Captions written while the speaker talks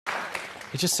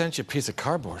He just sent you a piece of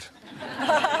cardboard.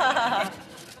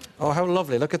 Oh, how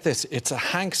lovely. Look at this. It's a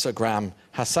Hanksogram.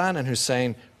 Hassan and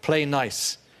Hussein, play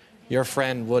nice. Your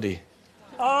friend, Woody.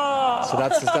 Oh. So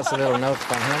that's a little note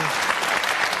from him.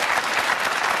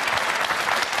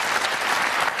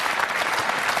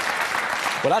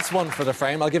 Well, that's one for the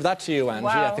frame. I'll give that to you, Angie.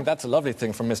 Wow. I think that's a lovely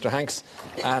thing from Mr. Hanks.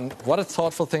 And what a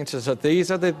thoughtful thing to... So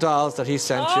these are the dolls that he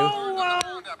sent you. Oh, wow.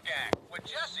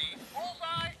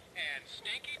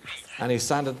 And he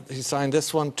signed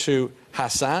this one to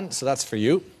Hassan, so that's for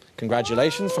you.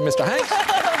 Congratulations from Mr. Hanks.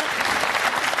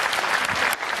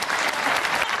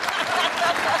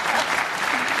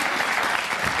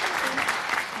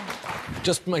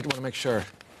 Just might want to make sure.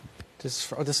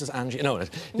 This is Angie. No,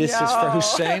 this is for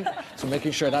Hussein. So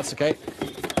making sure that's okay.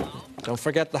 Don't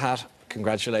forget the hat.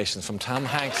 Congratulations from Tom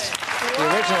Hanks, the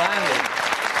original Andy.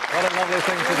 What a lovely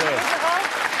thing to do.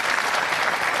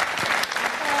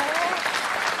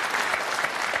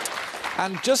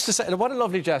 And just to say, what a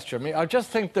lovely gesture. I mean, I just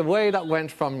think the way that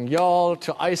went from y'all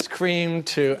to ice cream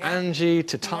to Angie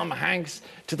to Tom Hanks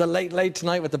to the late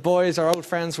tonight with the boys, our old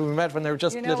friends who we met when they were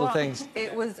just little things.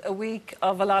 It was a week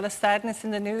of a lot of sadness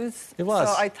in the news. It was.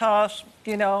 So I thought,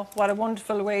 you know, what a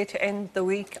wonderful way to end the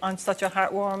week on such a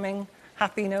heartwarming,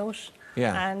 happy note.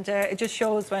 Yeah. And it just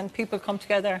shows when people come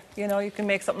together, you know, you can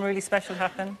make something really special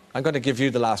happen. I'm going to give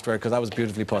you the last word because that was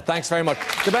beautifully put. Thanks very much.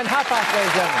 The Benhaffaf, ladies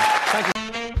and gentlemen. Thank you.